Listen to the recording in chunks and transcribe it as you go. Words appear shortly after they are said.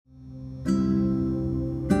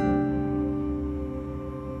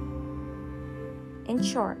In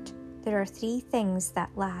short, there are three things that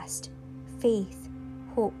last: faith,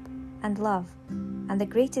 hope, and love. And the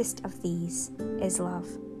greatest of these is love.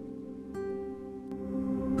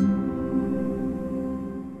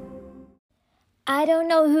 I don't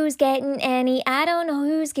know who's getting any, I don't know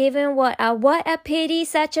who's giving what. What a pity,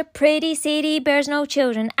 such a pretty city bears no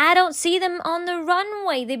children. I don't see them on the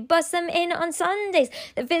runway, they bus them in on Sundays.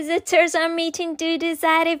 The visitors are meeting to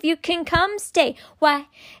decide if you can come stay. Why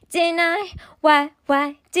deny, why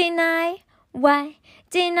deny, why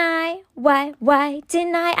deny, why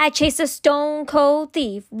deny? I chase a stone cold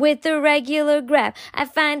thief with a regular grab. I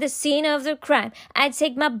find the scene of the crime, I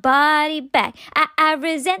take my body back. I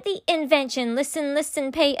resent the invention,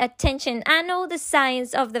 listen, pay attention. I know the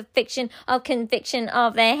science of the fiction, of conviction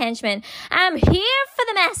of the henchmen. I'm here for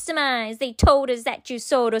the masterminds, they told us that you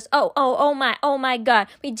sold us. Oh my God,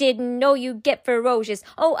 we didn't know you get ferocious.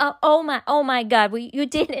 Oh my God, you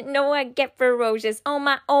didn't know I get ferocious. Oh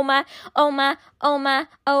my,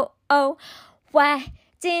 why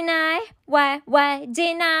deny, why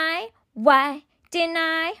deny, why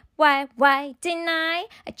deny, why deny?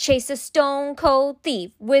 I chase a stone cold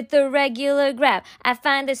thief with a regular grab. I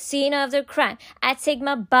find the scene of the crime, I take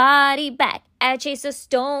my body back. I chase a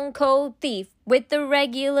stone cold thief with a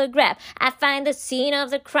regular grab. I find the scene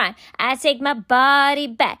of the crime, I take my body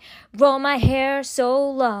back. Roll my hair so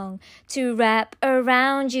long to wrap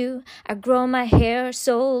around you. I grow my hair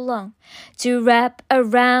so long to wrap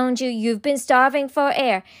around you. You've been starving for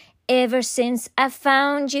air ever since I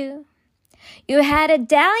found you. You had a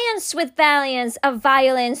dalliance with valiance, of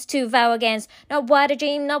violence to vow against. Not what a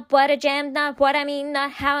dream, not what a jam, not what I mean,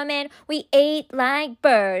 not how I meant. We ate like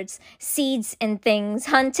birds, seeds and things,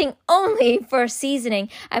 hunting only for seasoning.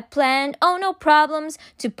 I planned, no problems,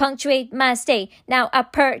 to punctuate my stay. Now I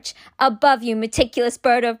perch above you, meticulous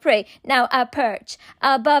bird of prey. Now I perch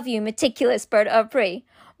above you, meticulous bird of prey.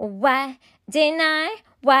 Why deny?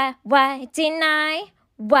 Why deny?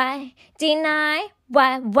 Why deny?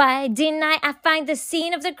 Why deny? I find the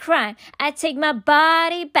scene of the crime, I take my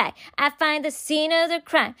body back. I find the scene of the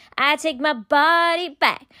crime, I take my body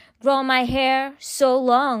back. Grow my hair so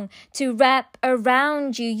long to wrap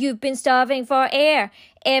around you. You've been starving for air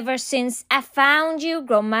ever since I found you.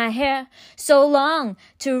 Grow my hair so long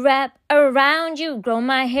to wrap around you. Grow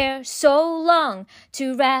my hair so long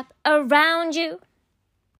to wrap around you.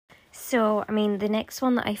 So, the next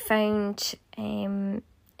one that I found in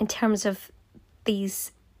terms of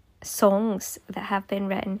these songs that have been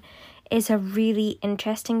written is a really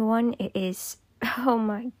interesting one. It is, oh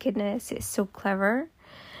my goodness, it's so clever.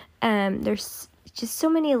 There's just so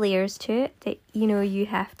many layers to it that, you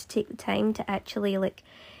have to take the time to actually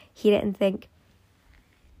hear it and think,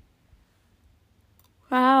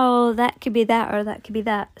 wow, that could be that or that could be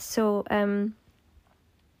that. So,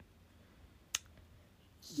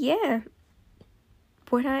 yeah,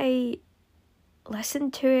 when I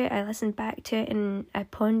listened to it, I listened back to it and I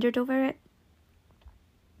pondered over it.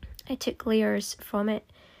 I took layers from it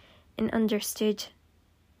and understood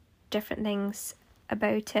different things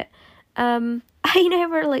about it. I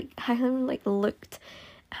never looked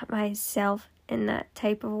at myself in that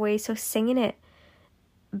type of way. So singing it,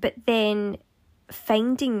 but then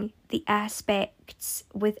finding the aspects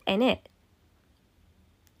within it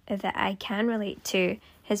that I can relate to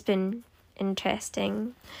has been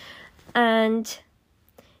interesting. And,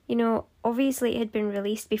 obviously it had been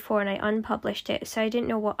released before and I unpublished it, so I didn't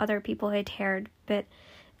know what other people had heard, but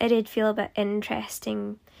it did feel a bit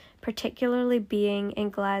interesting, particularly being in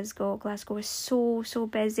Glasgow. Glasgow is so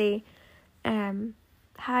busy.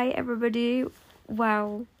 Hi everybody.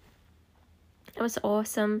 Wow. It was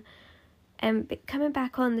awesome. But coming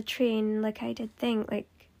back on the train, I did think,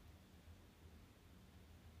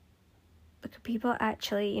 people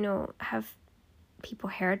actually, have people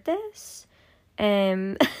heard this?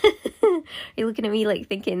 You're looking at me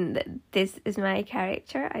thinking that this is my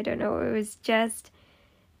character. I don't know. It was just,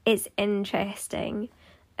 it's interesting.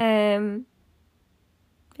 Yeah.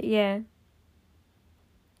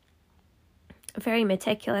 Very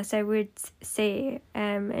meticulous, I would say,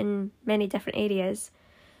 in many different areas.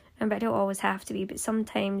 But I don't always have to be, but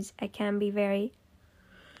sometimes I can be very,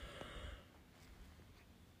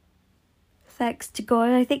 thanks to God.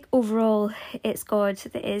 I think overall it's God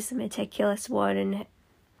that is the meticulous one and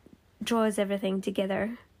draws everything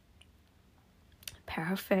together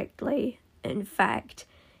perfectly. In fact,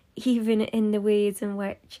 even in the ways in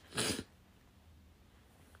which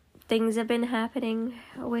things have been happening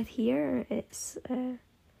with here, it's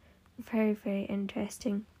very, very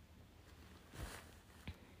interesting.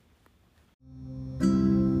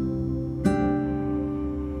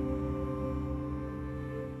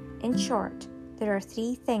 In short, there are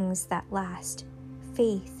 3 things that last: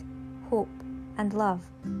 faith, hope, and love.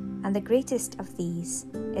 And the greatest of these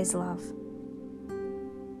is love.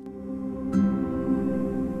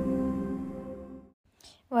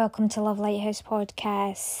 Welcome to Love Lighthouse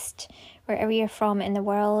Podcast. Wherever you're from in the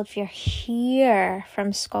world, if you're here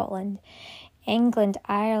from Scotland, England,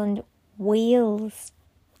 Ireland, Wales,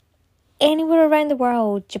 anywhere around the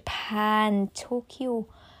world, Japan, Tokyo,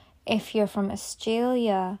 if you're from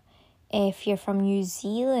Australia, if you're from New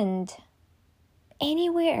Zealand,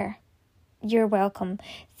 anywhere, you're welcome.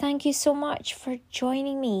 Thank you so much for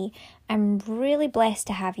joining me. I'm really blessed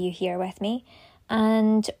to have you here with me.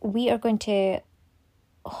 And we are going to...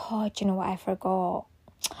 Oh, do you know what I forgot?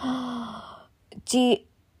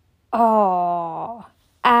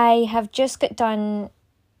 I have just got done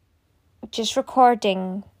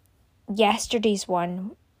recording yesterday's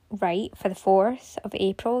one, right, for the 4th of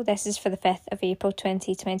April. This is for the 5th of April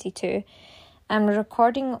 2022. I'm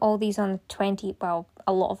recording all these on the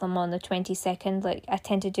a lot of them on the 22nd. Like, I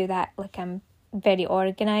tend to do that, like, I'm very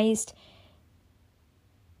organised.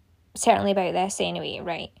 Certainly about this anyway,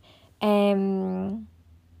 right?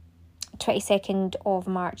 22nd of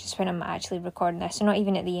March is when I'm actually recording this. So not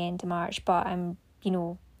even at the end of March, but I'm,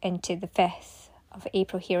 into the 5th of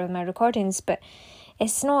April here with my recordings. But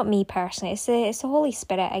it's not me personally. It's the Holy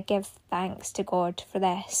Spirit. I give thanks to God for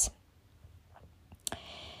this.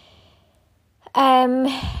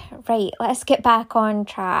 Right, let's get back on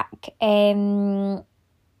track. I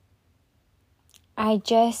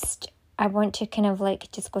want to kind of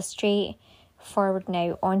like just go straight forward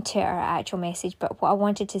now onto our actual message. But what I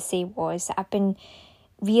wanted to say was that I've been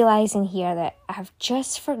realising here that I've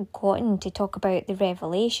just forgotten to talk about the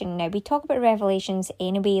revelation. Now, we talk about revelations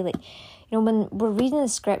anyway, like, when we're reading the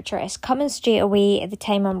scripture, it's coming straight away at the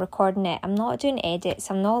time I'm recording it. I'm not doing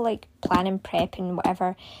edits, I'm not like planning, prepping,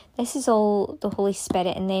 whatever. This is all the Holy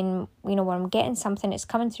Spirit. And then, when I'm getting something, it's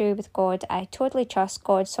coming through with God. I totally trust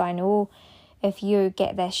God, so I know if you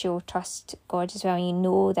get this, you'll trust God as well. You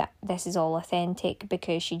know that this is all authentic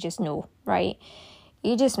because you just know, right?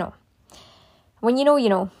 You just know. When you know, you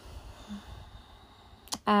know.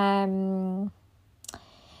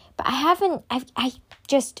 But I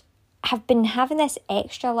just have been having this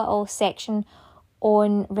extra little section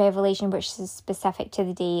on Revelation, which is specific to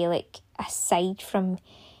the day, like, aside from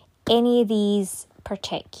any of these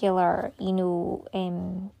particular,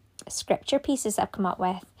 scripture pieces I've come up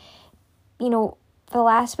with. For the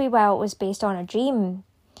last wee while it was based on a dream,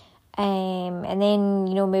 and then,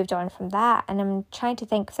 moved on from that, and I'm trying to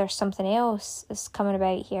think if there's something else that's coming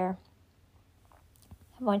about here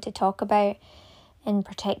I want to talk about in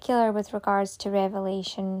particular with regards to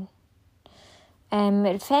Revelation.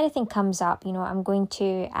 If anything comes up, I'm going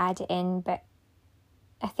to add it in, but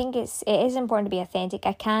I think it is important to be authentic.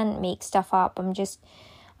 I can't make stuff up. I'm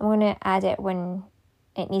going to add it when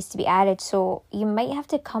it needs to be added. So you might have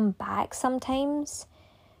to come back sometimes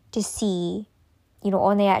to see,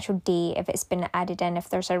 on the actual day, if it's been added in, if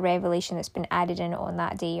there's a revelation that's been added in on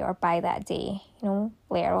that day or by that day,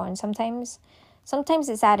 later on. Sometimes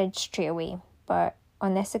it's added straight away, but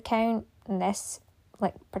on this account, in this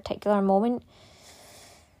particular moment,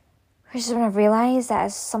 which is when I realised that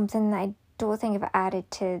is something that I don't think I've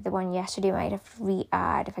added to the one yesterday. I might have to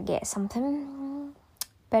re-add if I get something.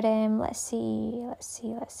 But let's see.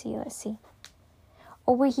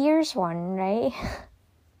 Oh, well, here's one, right?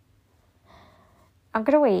 I'm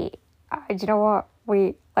gonna wait. Do you know what?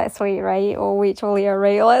 Wait, let's wait, right? Oh, wait till later,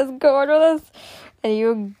 right? Let's go on with this. And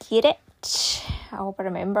you get it. I hope I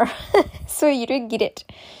remember. So you do get it.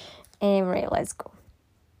 Right, let's go.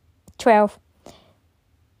 12.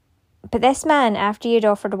 But this man, after he had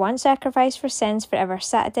offered one sacrifice for sins forever,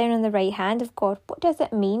 sat down on the right hand of God. What does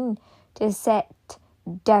it mean to sit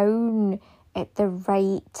down at the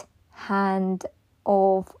right hand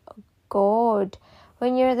of God?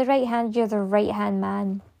 When you're at the right hand, you're the right hand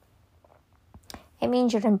man. It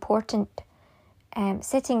means you're important.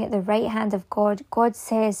 Sitting at the right hand of God. God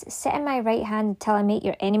says, sit in my right hand until I make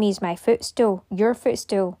your enemies my footstool. Your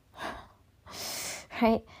footstool.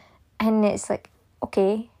 Right? And it's like,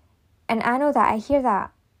 okay. And I know that. I hear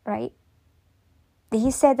that. Right? He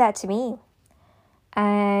said that to me.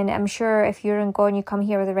 And I'm sure if you're in God and you come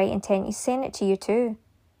here with the right intent, He's saying it to you too.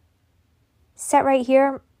 Sit right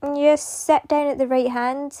here. Yes, sit down at the right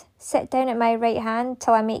hand. Sit down at my right hand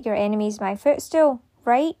till I make your enemies my footstool.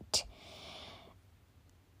 Right?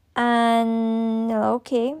 And,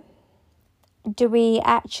 okay. Do we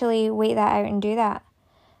actually wait that out and do that?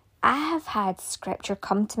 I have had scripture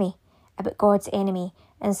come to me about God's enemy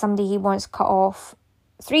and somebody He wants cut off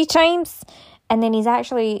 3 times. And then He's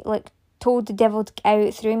actually, told the devil to get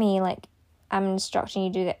out through me. I'm instructing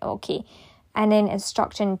you to do that. Okay. And then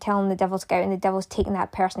instruction, telling the devil to go out, and the devil's taking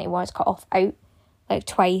that person he wants cut off out, like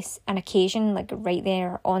twice an occasion, like right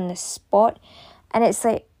there on the spot. And it's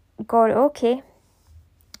like, God, okay,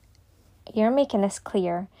 you're making this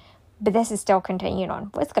clear, but this is still continuing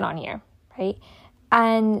on. What's going on here, right?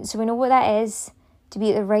 And so we know what that is, to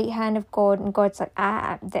be at the right hand of God, and God's like,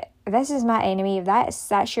 this is my enemy. If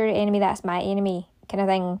that's your enemy, that's my enemy, kind of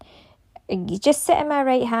thing. You just sit in my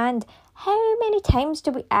right hand. How many times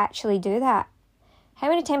do we actually do that? How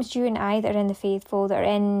many times do you and I that are in the faithful, that are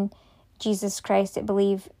in Jesus Christ, that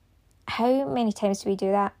believe, how many times do we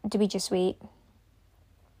do that? Do we just wait?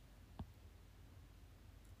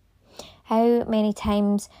 How many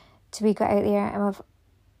times do we go out there and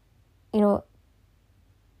we've,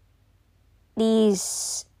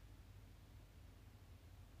 these...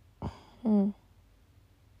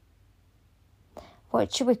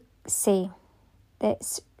 What should we say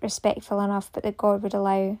that's respectful enough, but that God would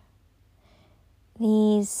allow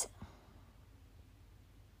these...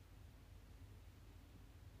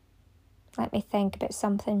 Let me think about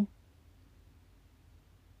something.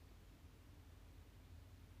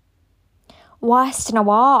 These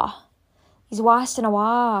wasting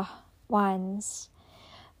awa ones.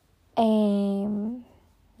 You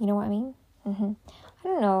know what I mean? I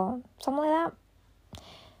don't know, something like that.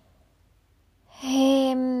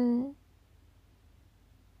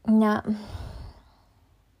 Nah.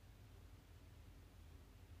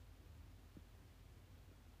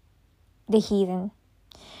 The heathen.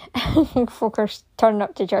 Folk are turning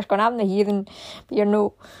up to church going, I'm the heathen, but you're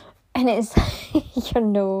no. And it's,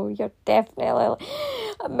 you're definitely,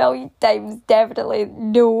 a million times definitely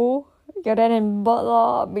no. You're in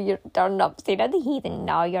Butler, but you're turning up saying, I'm the heathen.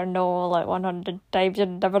 No, you're no, like 100 times, you'll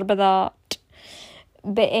never be that.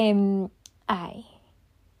 But, aye.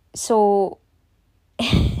 So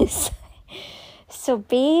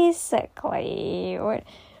basically,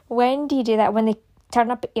 when do you do that? When they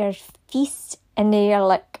turn up at your feast and they're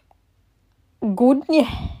like, goading you,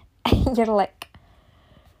 and you're like,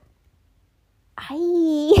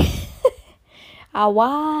 aye,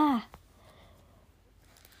 awa,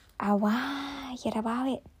 you're about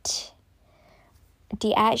it. Do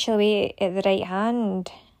you actually wait at the right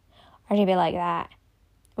hand? Or do you be like that?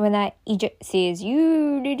 When that Egypt says,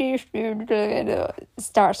 you need to,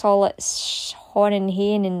 starts all its horn and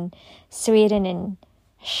haying and swearing and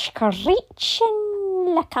screeching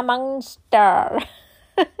like a monster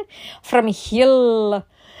from hell.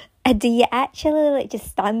 Do you actually just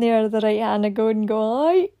stand there at the right hand of God and go,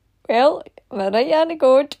 aye, well, the right hand of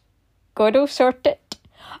God will sort it?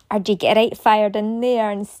 Or do you get right fired in there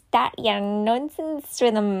and start your nonsense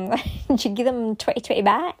with them? Do you give them 2020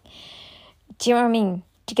 back? Do you know what I mean?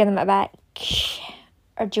 Do you give them it back?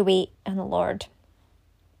 Or do you wait on the Lord?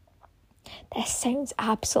 This sounds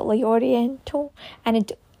absolutely Oriental.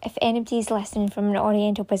 And if anybody's listening from an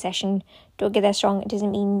Oriental position, don't get this wrong, it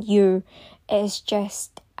doesn't mean you. It's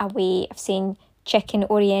just a way of saying chicken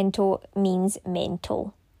Oriental means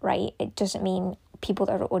mental, right? It doesn't mean people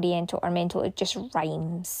that are Oriental are mental. It just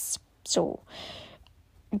rhymes. So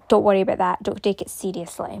don't worry about that. Don't take it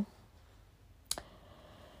seriously.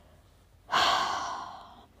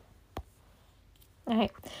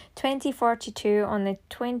 Right, 2042 on the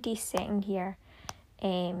 22nd here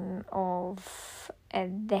of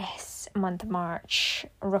this month of March,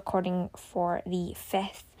 recording for the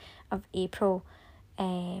 5th of April,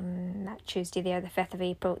 that Tuesday there, the 5th of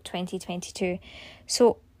April 2022.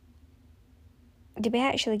 So, did we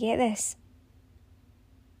actually get this?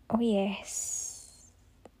 Oh yes.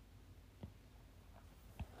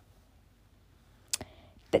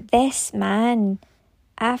 But this man,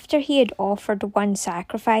 after he had offered one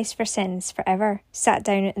sacrifice for sins forever, sat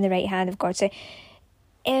down in the right hand of God. So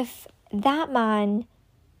if that man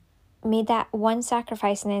made that one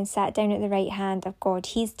sacrifice and then sat down at the right hand of God,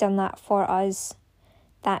 he's done that for us.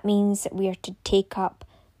 That means that we are to take up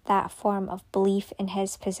that form of belief in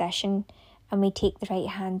his position, and we take the right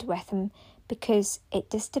hand with him, because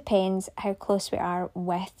it just depends how close we are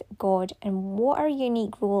with God and what our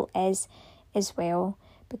unique role is as well.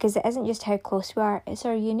 Because it isn't just how close we are, it's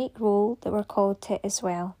our unique role that we're called to as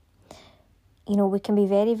well. You know, we can be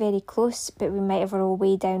very, very close, but we might have our role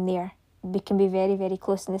way down there. We can be very, very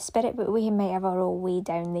close in the spirit, but we might have our role way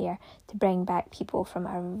down there to bring back people from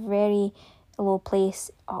a very low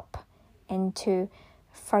place up into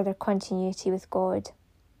further continuity with God.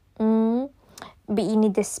 But you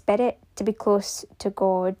need the spirit to be close to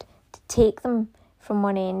God, to take them from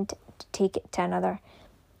one end, to take it to another.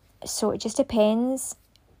 So it just depends.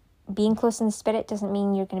 Being close in the spirit doesn't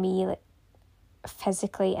mean you're going to be like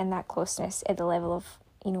physically in that closeness at the level of,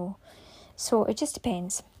 So it just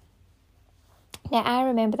depends. Now, I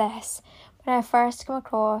remember this. When I first came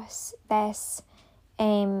across this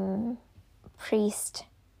priest,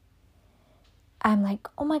 I'm like,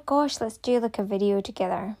 oh my gosh, let's do like a video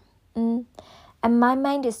together. And my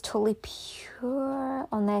mind is totally pure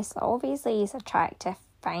on this. Obviously, he's attractive,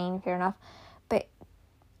 fine, fair enough. But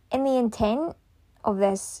in the intent of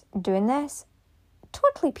doing this,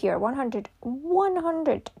 totally pure,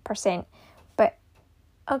 100%. But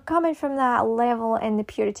coming from that level in the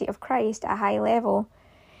purity of Christ, a high level,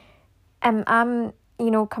 I'm,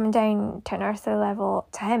 coming down to an earthly level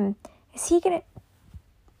to him. Is he going to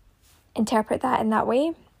interpret that in that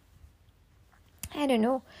way? I don't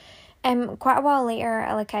know. Quite a while later,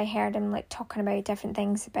 I heard him talking about different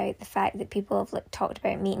things about the fact that people have talked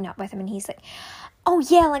about meeting up with him, and he's like, oh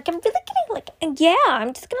yeah, I'm really gonna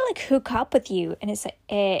I'm just gonna hook up with you, and it's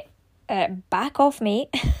back off, mate.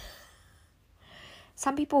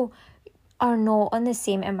 Some people are not on the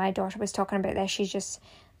same, and my daughter was talking about this. She's just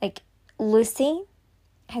Lucy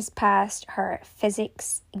has passed her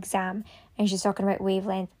physics exam, and she's talking about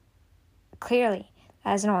wavelength. Clearly,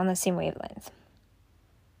 that is not on the same wavelength.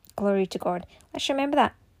 Glory to God. Let's remember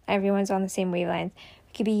that. Everyone's on the same wavelength.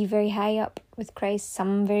 We could be very high up with Christ,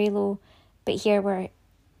 some very low, but here we're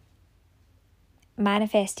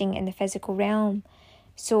manifesting in the physical realm.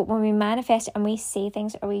 So when we manifest and we say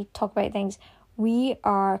things or we talk about things, we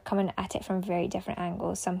are coming at it from very different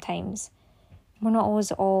angles sometimes. We're not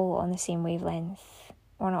always all on the same wavelength.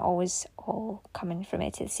 We're not always all coming from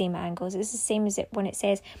it at the same angles. It's the same as when it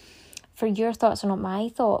says, for your thoughts are not my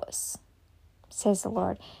thoughts, says the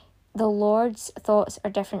Lord. The Lord's thoughts are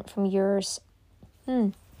different from yours.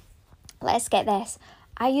 Let's get this.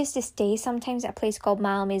 I used to stay sometimes at a place called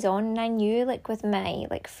Malmaison, and I knew with my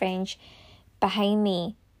French behind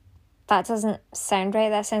me, that doesn't sound right.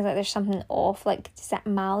 That sounds like there's something off. Does that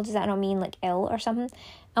not mean ill or something?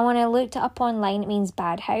 And when I looked it up online, it means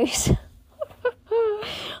bad house.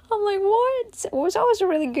 I'm like, what? It was always a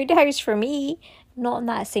really good house for me. Not on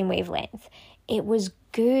that same wavelength. It was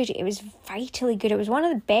good. It was vitally good. It was one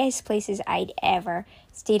of the best places I'd ever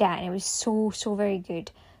stayed at, and it was so, so very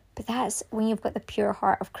good. But that's when you've got the pure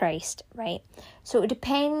heart of Christ, right? So it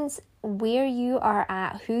depends where you are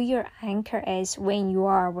at, who your anchor is when you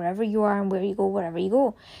are, wherever you are, and where you go, wherever you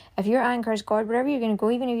go. If your anchor is God, wherever you're going to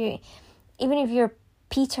go, even if you're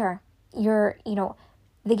Peter, you're,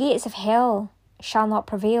 the gates of hell shall not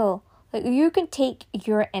prevail. You can take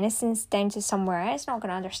your innocence down to somewhere it's not going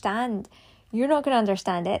to understand. You're not going to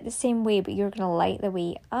understand it the same way, but you're going to light the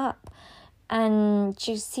way up. And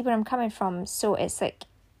you see where I'm coming from? So it's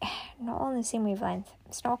not on the same wavelength.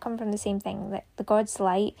 It's not coming from the same thing. The God's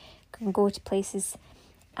light can go to places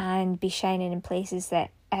and be shining in places that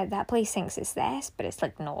that place thinks it's this, but it's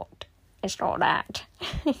not. It's not that.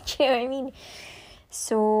 Do you know what I mean?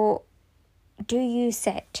 So, do you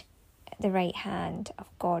sit at the right hand of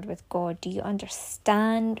God with God? Do you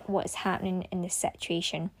understand what's happening in this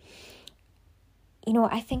situation?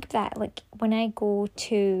 I think that when I go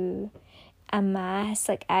to a mass,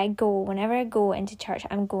 whenever I go into church,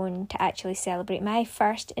 I'm going to actually celebrate. My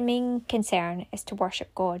first and main concern is to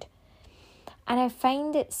worship God. And I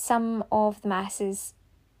find that some of the masses,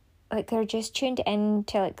 they're just tuned in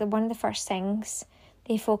to one of the first things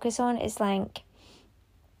they focus on is but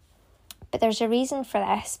there's a reason for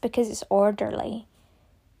this, because it's orderly.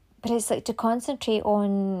 But it's to concentrate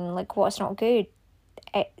on what's not good.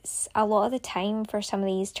 It's a lot of the time for some of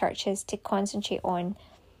these churches to concentrate on,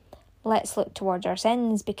 let's look towards our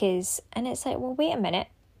sins, and it's well, wait a minute,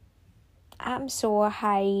 I'm so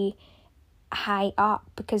high up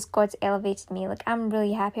because God's elevated me. I'm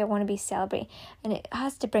really happy, I want to be celebrating, and it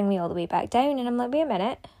has to bring me all the way back down. And I'm wait a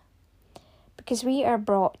minute, because we are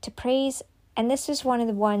brought to praise. And this was one of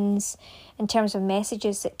the ones in terms of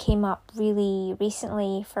messages that came up really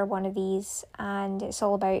recently for one of these, and it's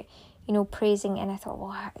all about praising. And I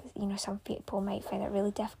thought, some people might find it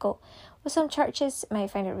really difficult. Well, some churches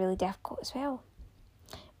might find it really difficult as well.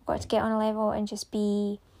 We've got to get on a level and just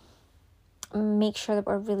make sure that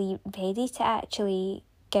we're really ready to actually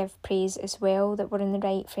give praise as well, that we're in the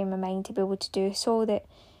right frame of mind to be able to do so, that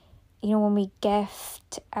when we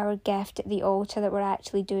gift our gift at the altar, that we're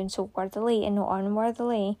actually doing so worthily and not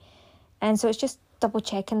unworthily. And so it's just double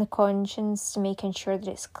checking the conscience, to making sure that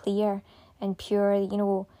it's clear and pure,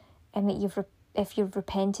 and that if you've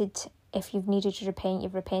repented, if you've needed to repent,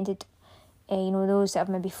 you've repented. Those that have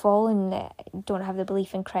maybe fallen, that don't have the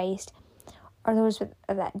belief in Christ, or those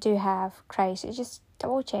that do have Christ. It's just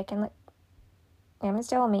double checking, am I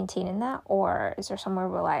still maintaining that, or is there somewhere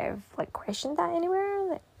where I've questioned that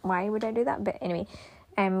anywhere? Why would I do that? But anyway,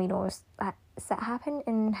 Does that happen?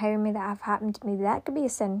 And how may that have happened? Maybe that could be a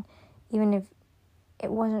sin, even if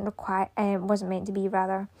it wasn't wasn't meant to be,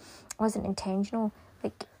 rather, wasn't intentional.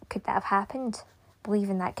 Like, could that have happened?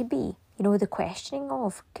 Believing that could be, the questioning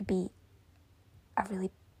of could be a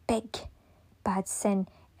really big, bad sin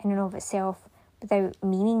in and of itself without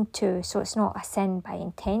meaning to. So it's not a sin by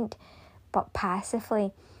intent, but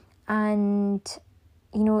passively. And,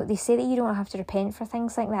 they say that you don't have to repent for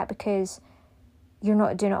things like that because you're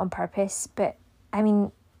not doing it on purpose. But, I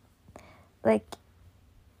mean, like,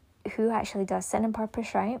 who actually does sin on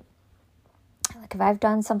purpose, right? Like, if I've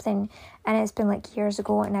done something and it's been like years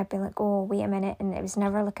ago and I've been like, oh, wait a minute, and it was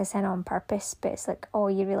never like a sin on purpose, but it's like, oh,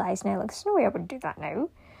 you realise now, like, there's no way I would do that now.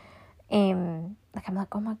 Like, I'm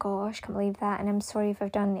like, oh my gosh, can't believe that, and I'm sorry if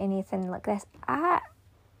I've done anything like this. I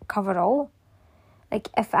cover all. Like,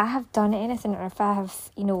 if I have done anything, or if I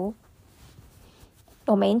have,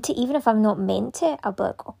 not meant to, even if I'm not meant to, I'll be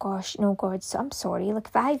like, oh gosh, no, God, so I'm sorry. Like,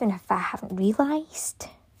 if I haven't realised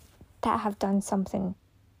that I have done something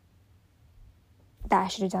that I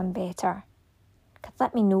should have done better,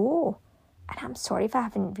 let me know. And I'm sorry if I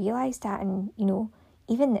haven't realised that, and,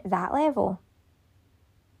 even at that level,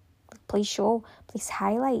 please show, please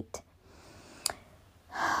highlight.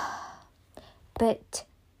 But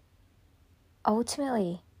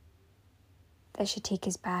ultimately, that should take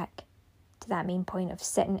us back to that main point of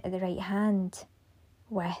sitting at the right hand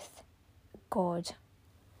with God.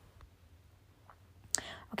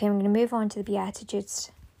 Okay, I'm going to move on to the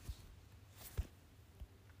Beatitudes.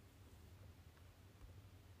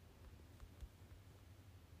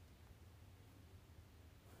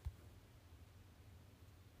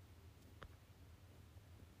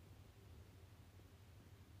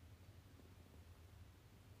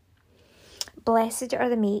 Blessed are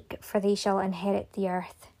the meek, for they shall inherit the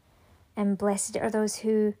earth. And blessed are those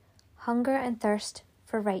who hunger and thirst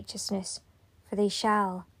for righteousness, for they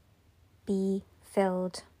shall be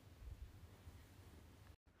filled.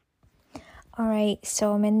 Alright,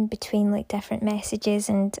 so I'm in between like different messages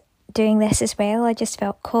and doing this as well. I just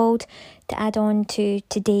felt called to add on to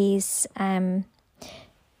today's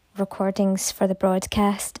recordings for the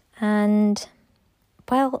broadcast. And,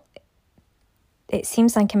 well, it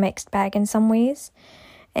seems like a mixed bag in some ways.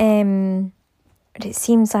 But it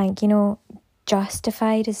seems like,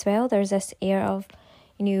 justified as well. There's this air of,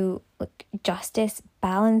 like justice,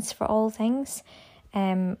 balance for all things.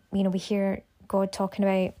 We hear God talking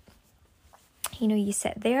about, you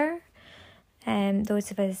sit there.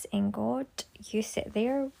 Those of us in God, you sit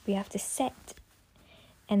there. We have to sit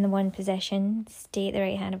in the one position, stay at the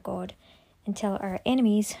right hand of God until our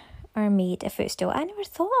enemies are made a footstool. I never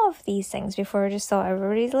thought of these things before. I just thought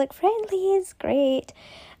everybody's like friendly is great.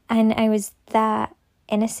 And I was that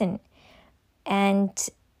innocent. And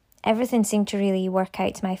everything seemed to really work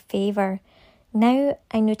out to my favour. Now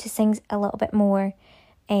I notice things a little bit more.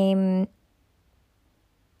 And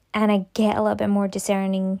I get a little bit more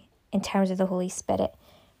discerning in terms of the Holy Spirit,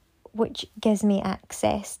 which gives me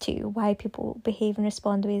access to why people behave and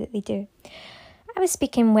respond the way that they do. I was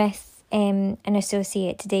speaking with an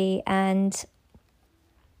associate today, and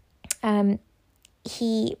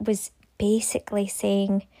he was basically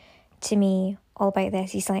saying to me all about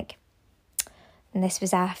this. He's like, and this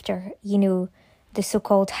was after, the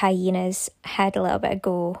so-called hyenas had a little bit of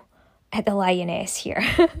go at the lioness here,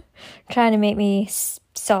 trying to make me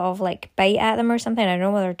sort of like bite at them or something. I don't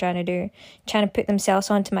know what they're trying to do. Trying to put themselves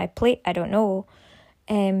onto my plate. I don't know.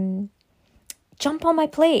 Jump on my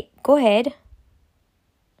plate. Go ahead.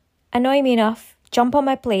 Annoy me enough. Jump on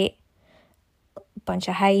my plate. Bunch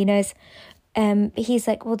of hyenas. He's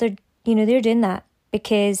like, well, they're doing that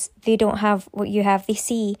because they don't have what you have. They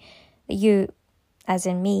see that you, as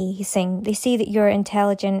in me, he's saying, they see that you're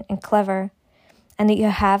intelligent and clever and that you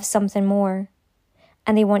have something more,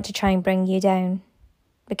 and they want to try and bring you down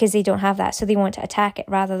because they don't have that. So they want to attack it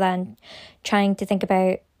rather than trying to think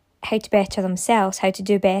about how to better themselves, how to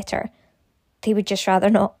do better. They would just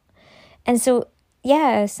rather not. And so,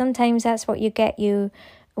 yeah, sometimes that's what you get. You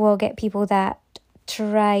will get people that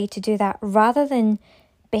try to do that rather than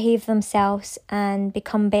behave themselves and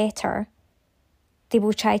become better. They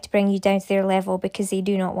will try to bring you down to their level because they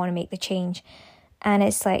do not want to make the change. And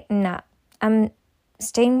it's like, nah, I'm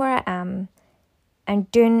staying where I am and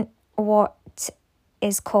doing what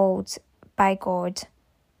is called by God.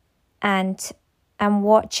 And I'm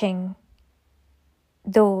watching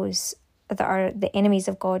those that are the enemies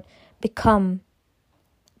of God become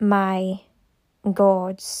my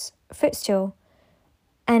God's footstool.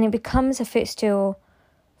 And it becomes a footstool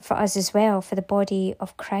for us as well, for the body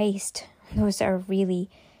of Christ. Those that are really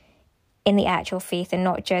in the actual faith, and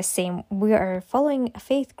not just saying we are following a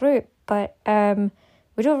faith group, but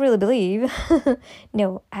we don't really believe.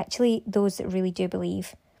 No, actually, those that really do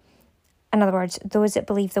believe. In other words, those that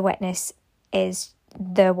believe the witness is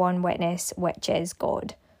the one witness, which is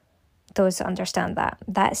God. Those that understand that.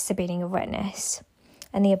 That's the bearing of witness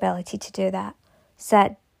and the ability to do that. So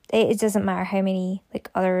that it doesn't matter how many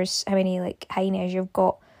hyenas you've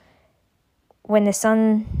got. When the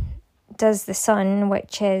sun does the sun,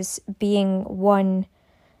 which is being one,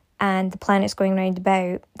 and the planet's going round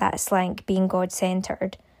about, that's like being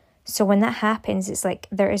God-centered. So when that happens, it's like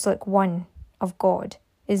there is like one of God.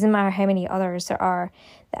 It doesn't matter how many others there are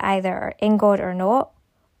that either are in God or not.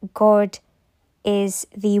 God is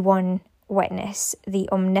the one witness, the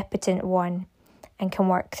omnipotent one, and can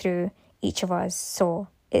work through each of us. So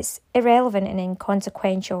it's irrelevant and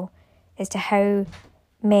inconsequential as to how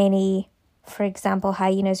many, for example,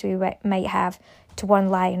 hyenas we might have to one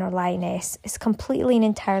lion or lioness. It's completely and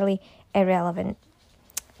entirely irrelevant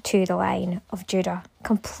to the Lion of Judah.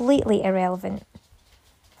 Completely irrelevant.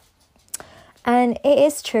 And it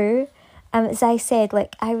is true, as I said,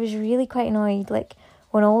 like, I was really quite annoyed, like,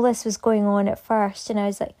 when all this was going on at first, and I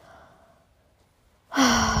was like,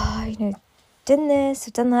 done this,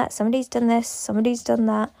 I've done that, somebody's done this, somebody's done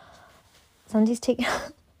that, somebody's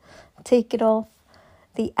taken off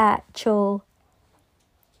the actual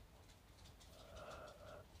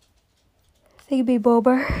thingy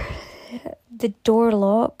bobber, the door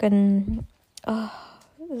lock, and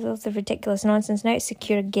the ridiculous nonsense. Now it's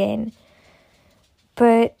secure again.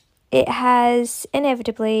 But it has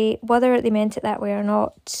inevitably, whether they meant it that way or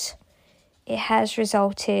not, it has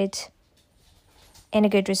resulted in a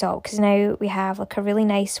good result, because now we have like a really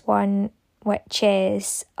nice one, which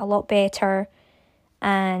is a lot better,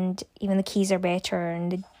 and even the keys are better,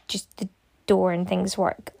 and the door and things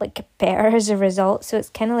work like better as a result. So it's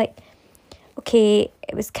kind of like, okay,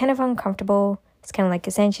 it was kind of uncomfortable. It's kind of like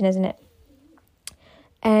Ascension, isn't it?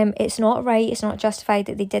 It's not right, it's not justified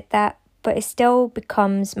that they did that, but it still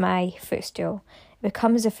becomes my footstool. It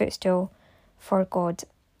becomes a footstool for God,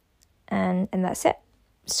 and that's it.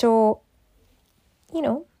 So,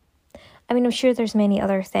 I'm sure there's many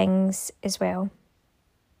other things as well.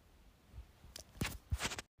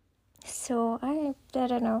 So I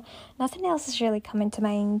don't know. Nothing else is really coming to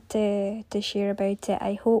mind to share about it.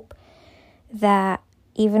 I hope that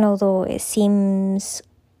even although it seems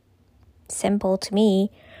simple to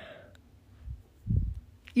me,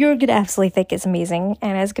 you're going to absolutely think it's amazing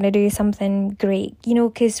and it's going to do something great.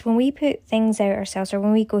 Because when we put things out ourselves, or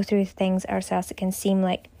when we go through things ourselves, it can seem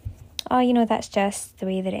like, that's just the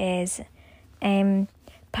way that it is.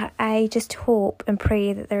 But I just hope and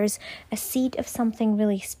pray that there's a seed of something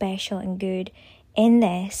really special and good in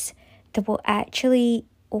this that will actually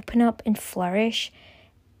open up and flourish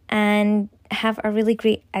and have a really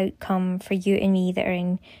great outcome for you and me that are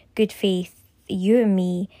in good faith, you and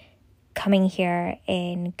me coming here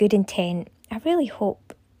in good intent. I really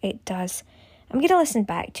hope it does. I'm going to listen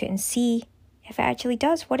back to it and see if it actually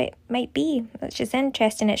does what it might be. It's just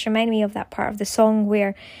interesting. It's reminding me of that part of the song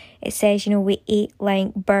where it says, we ate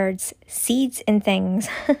like birds, seeds and things.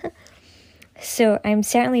 So I'm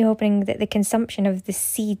certainly hoping that the consumption of the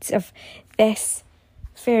seeds of this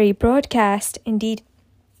very broadcast indeed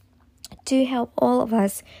do help all of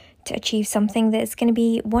us to achieve something that's going to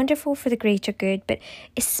be wonderful for the greater good, but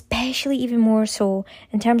especially even more so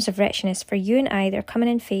in terms of richness for you and I that are coming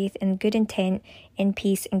in faith and good intent, in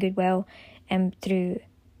peace and goodwill, through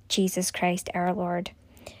Jesus Christ our Lord.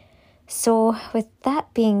 So with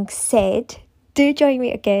that being said, do join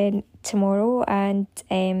me again tomorrow, and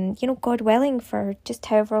God willing, for just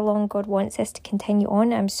however long God wants us to continue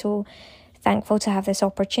on. I'm so thankful to have this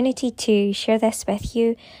opportunity to share this with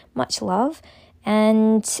you. Much love.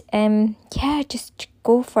 And just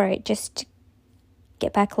go for it. Just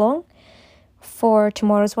get back along for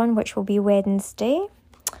tomorrow's one, which will be Wednesday.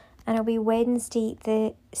 And it'll be Wednesday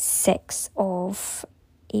the 6th of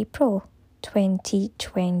April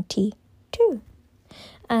 2022.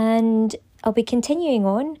 And I'll be continuing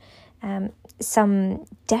on some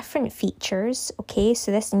different features. Okay,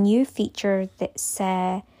 so this new feature that's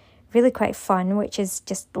really quite fun, which is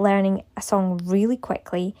just learning a song really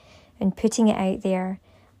quickly and putting it out there,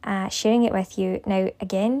 sharing it with you. Now,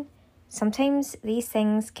 again, sometimes these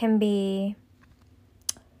things can be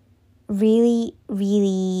really,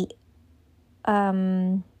 really,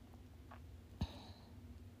 someone's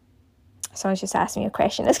just asked me a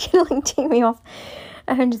question that's kind of like taking me off.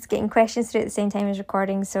 I'm just getting questions through at the same time as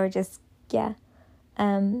recording, so let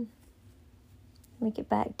me get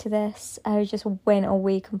back to this. I just went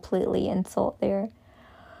away completely in thought there.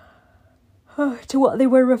 to what they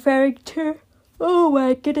were referring to. Oh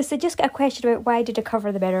my goodness, I just got a question about why did I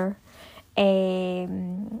cover the mirror.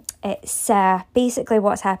 It's basically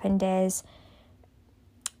what's happened is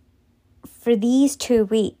for these 2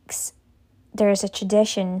 weeks there's a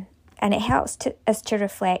tradition, and it helps us to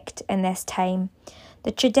reflect in this time.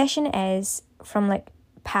 The tradition is from like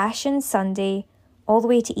Passion Sunday all the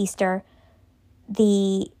way to Easter,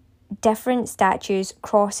 the different statues,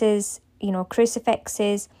 crosses,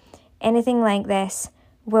 crucifixes, anything like this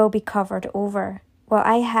will be covered over. Well,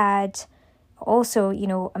 I had also,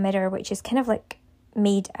 a mirror which is kind of like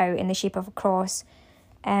made out in the shape of a cross.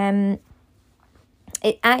 It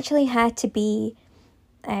actually had to be,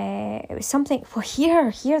 it was something, well,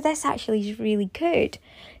 here, this actually is really good.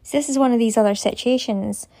 So this is one of these other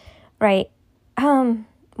situations, right?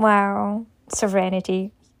 Wow,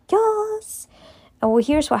 serenity, yes. Oh, well,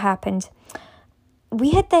 here's what happened.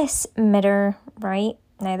 We had this mirror, right?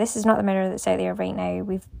 Now, this is not the mirror that's out there right now.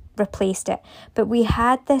 We've replaced it. But we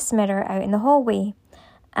had this mirror out in the hallway.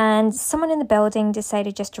 And someone in the building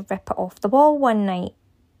decided just to rip it off the wall one night.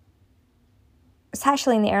 It's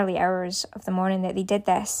actually in the early hours of the morning that they did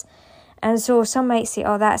this. And so some might say,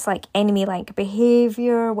 oh, that's like enemy-like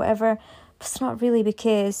behaviour, whatever. But it's not really,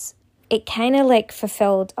 because it kind of like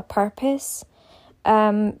fulfilled a purpose.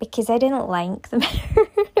 Because I didn't like the mirror.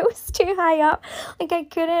 It was too high up. Like, I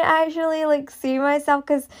couldn't actually like see myself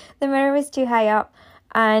because the mirror was too high up,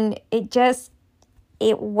 and it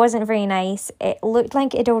wasn't very nice. It looked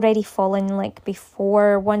like it had already fallen like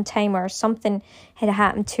before one time, or something had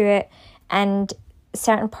happened to it, and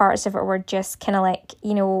certain parts of it were just kind of like,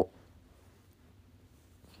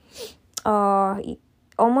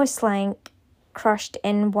 almost like crushed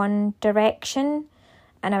in one direction.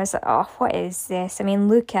 And I was like, oh, what is this? I mean,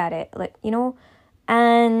 look at it, like,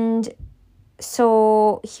 And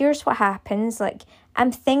so here's what happens. Like,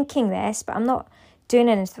 I'm thinking this, but I'm not doing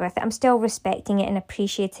anything with it. I'm still respecting it and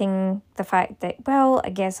appreciating the fact that, well,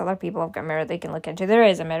 I guess other people have got a mirror they can look into. There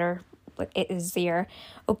is a mirror. Like, it is there.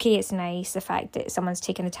 Okay, it's nice. The fact that someone's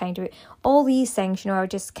taken the time to it. All these things, I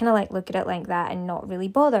would just kind of like look at it like that and not really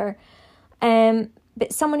bother.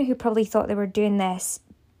 But someone who probably thought they were doing this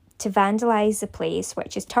to vandalise the place,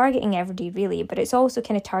 which is targeting everybody really, but it's also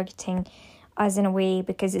kind of targeting us in a way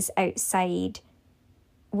because it's outside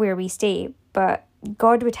where we stay. But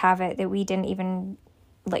God would have it that we didn't even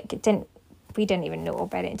know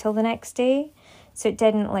about it until the next day. So it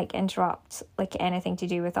didn't like interrupt like anything to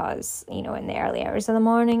do with us, in the early hours of the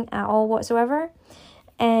morning at all whatsoever.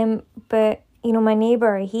 But my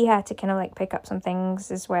neighbour, he had to kind of like pick up some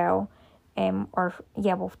things as well.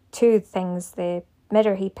 Two things: the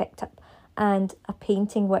mirror he picked up and a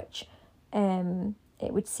painting which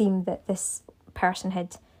it would seem that this person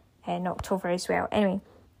had knocked over as well. Anyway,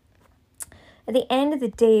 at the end of the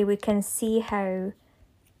day, we can see how,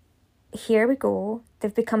 here we go,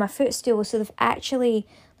 they've become a footstool. So they've actually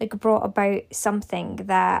like brought about something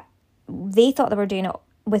that they thought they were doing it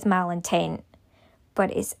with malintent,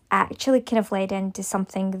 but it's actually kind of led into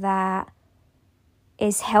something that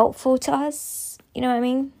is helpful to us. You know what I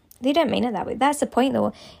mean? They didn't mean it that way. That's the point,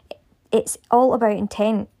 though. It's all about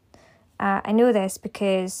intent. I know this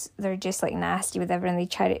because they're just like nasty with everyone. They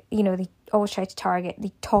try to, they always try to target.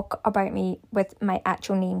 They talk about me with my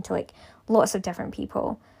actual name to like lots of different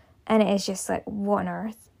people, and it is just like, what on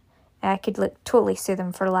earth? I could like totally sue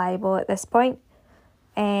them for libel at this point.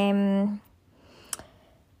 But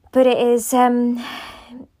it is,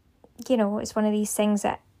 it's one of these things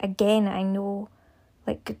that, again, I know,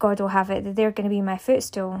 like, God will have it that they're going to be my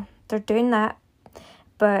footstool. They're doing that.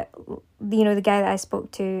 But, the guy that I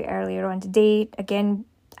spoke to earlier on today, again,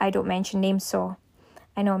 I don't mention names, so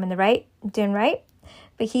I know I'm in the right, I'm doing right.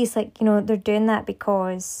 But he's like, they're doing that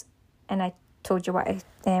because, and I told you what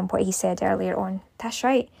he said earlier on. That's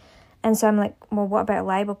right. And so I'm like, well, what about a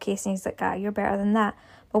libel case? And he's like, you're better than that.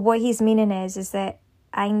 But what he's meaning is that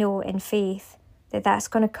I know in faith that that's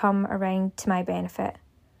going to come around to my benefit.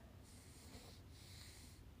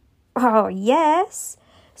 Oh, yes.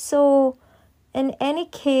 So, in any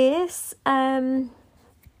case, that's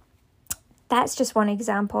just one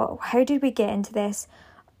example. How did we get into this?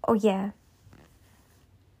 Oh, yeah.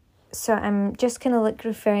 So, I'm just kind of like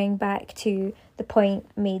referring back to the point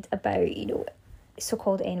made about,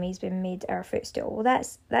 so-called enemies being made our footstool. Well,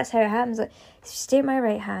 that's how it happens. Like, stay at my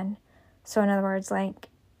right hand. So, in other words, like,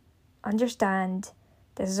 understand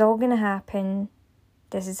this is all going to happen.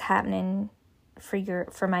 This is happening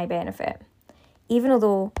for my benefit. Even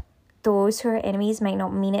although those who are enemies might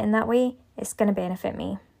not mean it in that way, it's going to benefit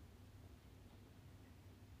me.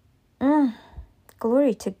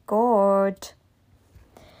 Glory to God.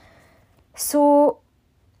 So,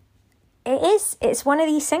 it's one of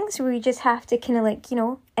these things where we just have to kind of like, you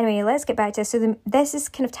know, anyway, let's get back to this. So this is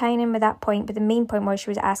kind of tying in with that point, but the main point was she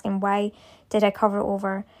was asking, why did I cover it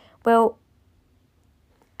over? Well,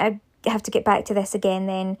 I have to get back to this again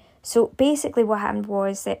then. So basically what happened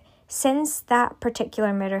was that since that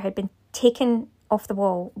particular mirror had been taken off the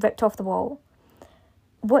wall, ripped off the wall,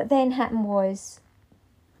 what then happened was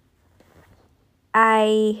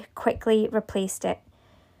I quickly replaced it.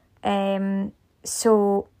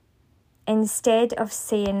 So instead of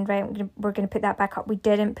saying, right, we're going to put that back up, we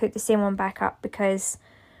didn't put the same one back up because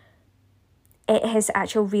it has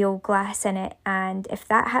actual real glass in it. And if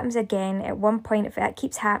that happens again, at one point, if that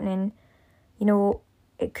keeps happening, you know,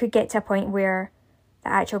 it could get to a point where the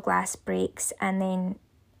actual glass breaks and then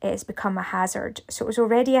it's become a hazard. So it was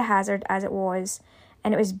already a hazard as it was,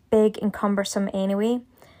 and it was big and cumbersome anyway.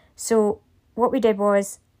 So what we did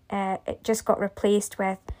was it just got replaced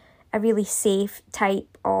with a really safe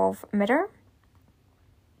type of mirror.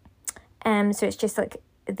 So it's just like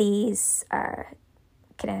these kind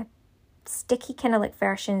of sticky kind of like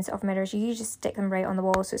versions of mirrors. You just stick them right on the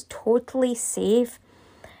wall, so it's totally safe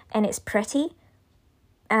and it's pretty.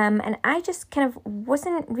 And I just kind of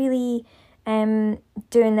wasn't really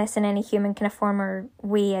doing this in any human kind of form or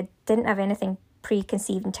way. I didn't have anything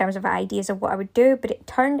preconceived in terms of ideas of what I would do, but it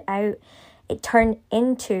turned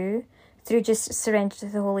into, through just surrender to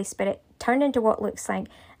the Holy Spirit, turned into what looks like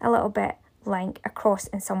a little bit like a cross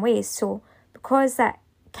in some ways. So because that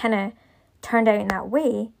kind of turned out in that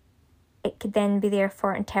way, it could then be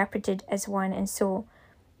therefore interpreted as one. And so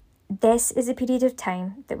this is a period of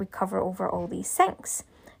time that we cover over all these things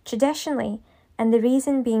traditionally. And the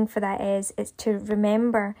reason being for that is it's to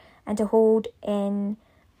remember and to hold in,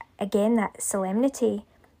 again, that solemnity,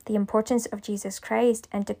 the importance of Jesus Christ,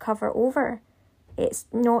 and to cover over. It's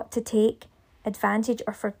not to take advantage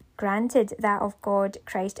or for granted that of God,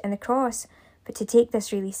 Christ and the cross, but to take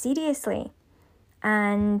this really seriously.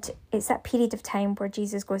 And it's that period of time where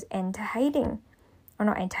Jesus goes into hiding. Or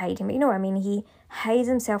not into hiding, but you know what I mean. He hides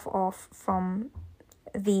himself off from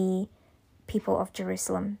the people of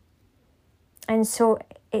Jerusalem. And so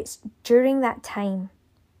it's during that time,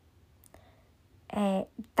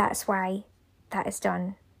 that's why that is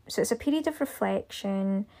done. So it's a period of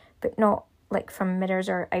reflection, but not like from mirrors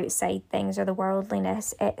or outside things or the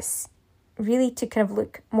worldliness. It's really to kind of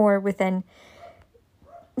look more within.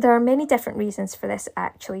 There are many different reasons for this,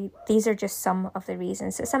 actually. These are just some of the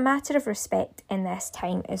reasons. It's a matter of respect in this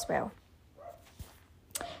time as well.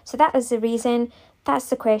 So that is the reason. That's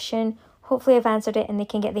the question. Hopefully I've answered it and they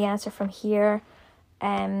can get the answer from here.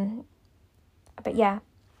 But yeah,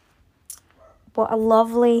 what a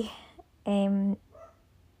lovely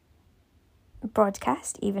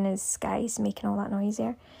broadcast, even as Sky's making all that noise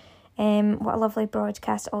there. What a lovely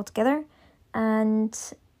broadcast altogether. And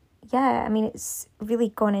yeah, I mean, it's really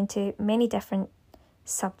gone into many different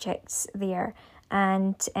subjects there.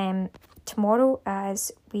 And tomorrow,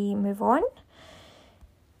 as we move on,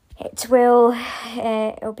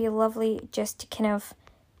 it'll be lovely just to kind of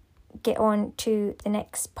get on to the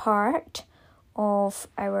next part of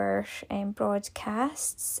our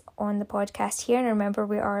broadcasts on the podcast here. And remember,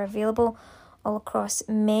 we are available all across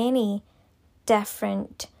many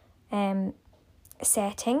different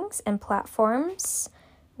settings and platforms.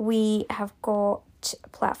 We have got a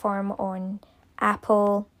platform on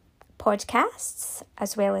Apple Podcasts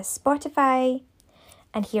as well as Spotify,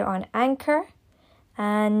 and here on Anchor,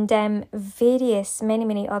 and various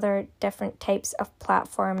many other different types of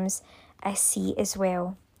platforms I see as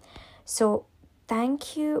well. So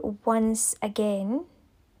thank you once again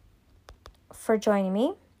for joining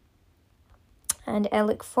me, and I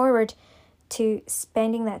look forward to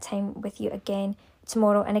spending that time with you again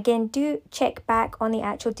tomorrow. And again, do check back on the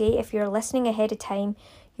actual day. If you're listening ahead of time,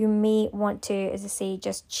 you may want to, as I say,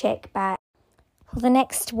 just check back. Well, the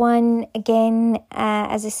next one, again,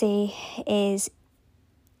 as I say, is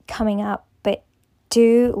coming up, but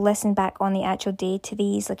do listen back on the actual day to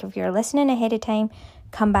these. Like if you're listening ahead of time,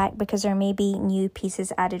 come back, because there may be new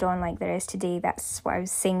pieces added on like there is today. That's what I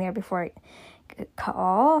was saying there before it cut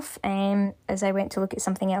off. As I went to look at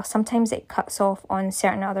something else, sometimes it cuts off on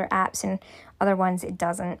certain other apps and other ones it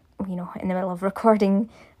doesn't, you know, in the middle of recording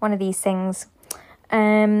one of these things.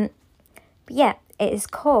 But yeah, it is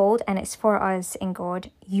called, and it's for us in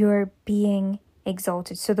God, You're Being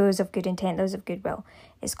Exalted. So those of good intent, those of goodwill.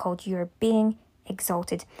 It's called You're Being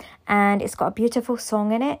Exalted, and it's got a beautiful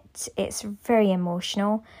song in it. It's very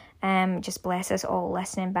emotional. Just bless us all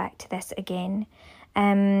listening back to this again.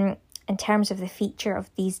 In terms of the feature of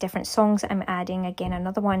these different songs, I'm adding again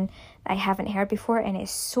another one that I haven't heard before, and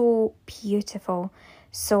it's so beautiful.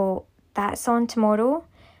 So that's on tomorrow.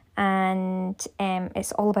 and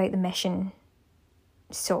it's all about the mission.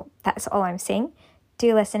 So that's all I'm saying.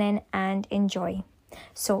 Do listen in and enjoy.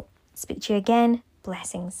 So speak to you again.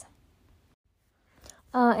 Blessings.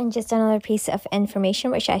 And just another piece of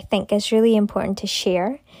information which I think is really important to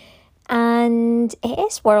share. And it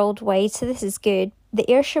is worldwide, so this is good.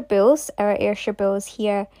 The Ayrshire Bulls, our Ayrshire Bulls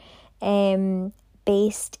here,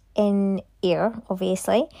 based in Ayr,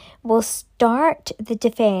 obviously, will start the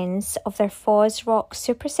defence of their Fosroc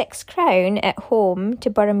Super 6 crown at home to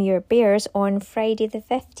Boroughmuir Bears on Friday the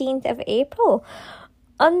 15th of April.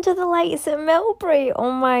 Under the lights at Millbury.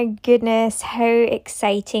 Oh my goodness, how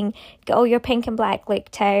exciting. Get all your pink and black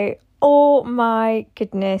looked out. Oh my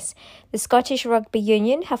goodness. The Scottish Rugby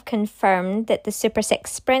Union have confirmed that the Super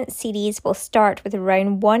 6 Sprint Series will start with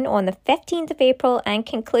round 1 on the 15th of April and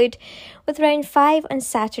conclude with round 5 on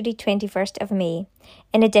Saturday 21st of May.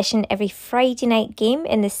 In addition, every Friday night game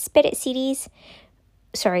in the Sprint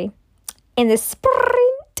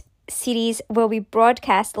Series will be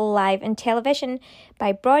broadcast live on television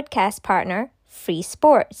by broadcast partner Free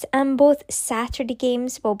Sports, and both Saturday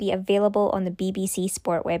games will be available on the BBC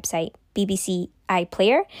Sport website, BBC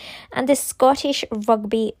iPlayer, and the Scottish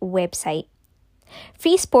Rugby website.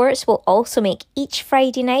 Free Sports will also make each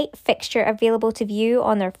Friday night fixture available to view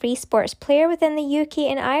on their Free Sports player within the UK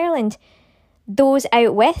and Ireland. Those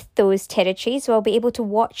out with those territories will be able to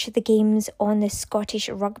watch the games on the Scottish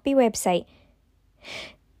Rugby website.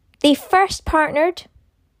 They first partnered,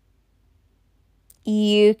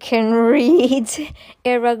 you can read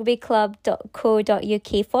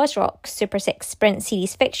airrugbyclub.co.uk Fosroc Super 6 Sprint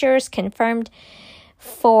Series fixtures confirmed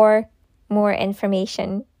for more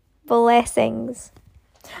information. Blessings.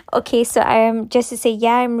 Okay, so just to say,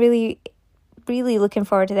 I'm really looking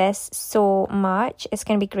forward to this so much. It's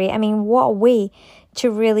going to be great. I mean, what a way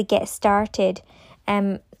to really get started.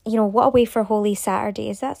 What a way for Holy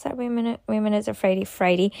Saturday. Is that Saturday? Wait a minute, is it Friday?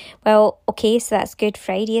 Friday. Well, okay, so that's Good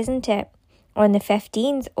Friday, isn't it? On the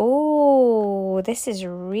 15th. Oh, this is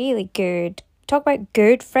really good. Talk about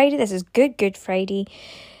Good Friday. This is Good Friday.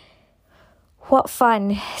 What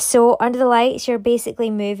fun. So, under the lights, you're basically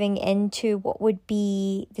moving into what would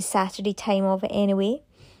be the Saturday time of it anyway.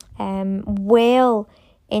 Well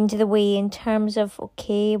into the way in terms of,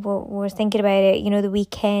 okay, we're thinking about it, the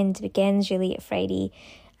weekend begins really at Friday.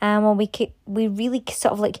 When we really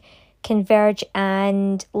sort of like converge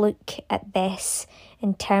and look at this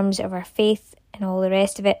in terms of our faith and all the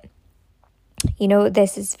rest of it.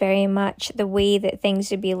 This is very much the way that things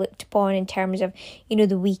would be looked upon in terms of,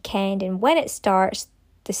 the weekend, and when it starts,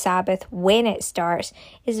 the Sabbath, when it starts,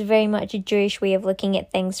 is very much a Jewish way of looking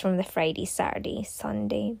at things from the Friday, Saturday,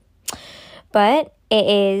 Sunday. But it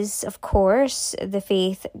is, of course, the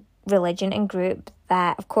faith, religion and group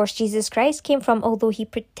that, of course, Jesus Christ came from, although he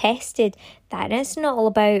protested that. And it's not all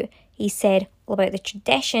about, he said, all about the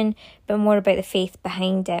tradition, but more about the faith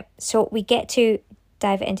behind it. So we get to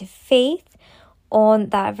dive into faith on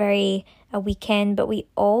that very weekend, but we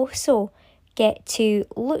also get to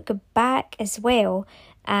look back as well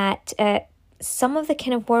at some of the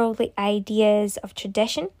kind of worldly ideas of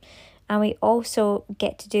tradition. And we also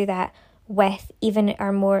get to do that with even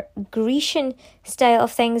our more Grecian style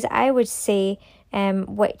of things, I would say,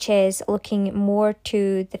 which is looking more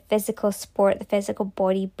to the physical sport, the physical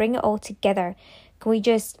body, bring it all together. Can we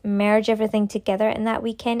just merge everything together in that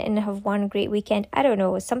weekend and have one great weekend? I don't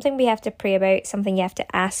know. It's something we have to pray about, something you have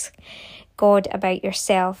to ask God about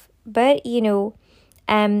yourself. But,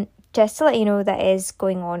 just to let you know, that is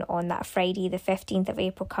going on that Friday, the 15th of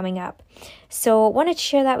April coming up. So wanted to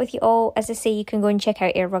share that with you all. As I say, you can go and check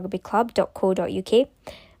out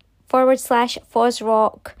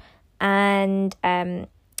airrugbyclub.co.uk/Fosroc and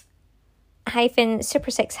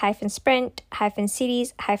Super 6 Sprint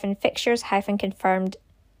Series Fixtures confirmed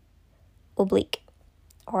 /.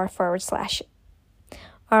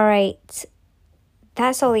 Alright,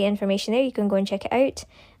 that's all the information there. You can go and check it out.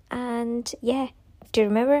 And yeah, do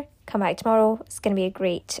remember, come back tomorrow. It's going to be a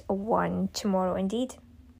great one tomorrow indeed.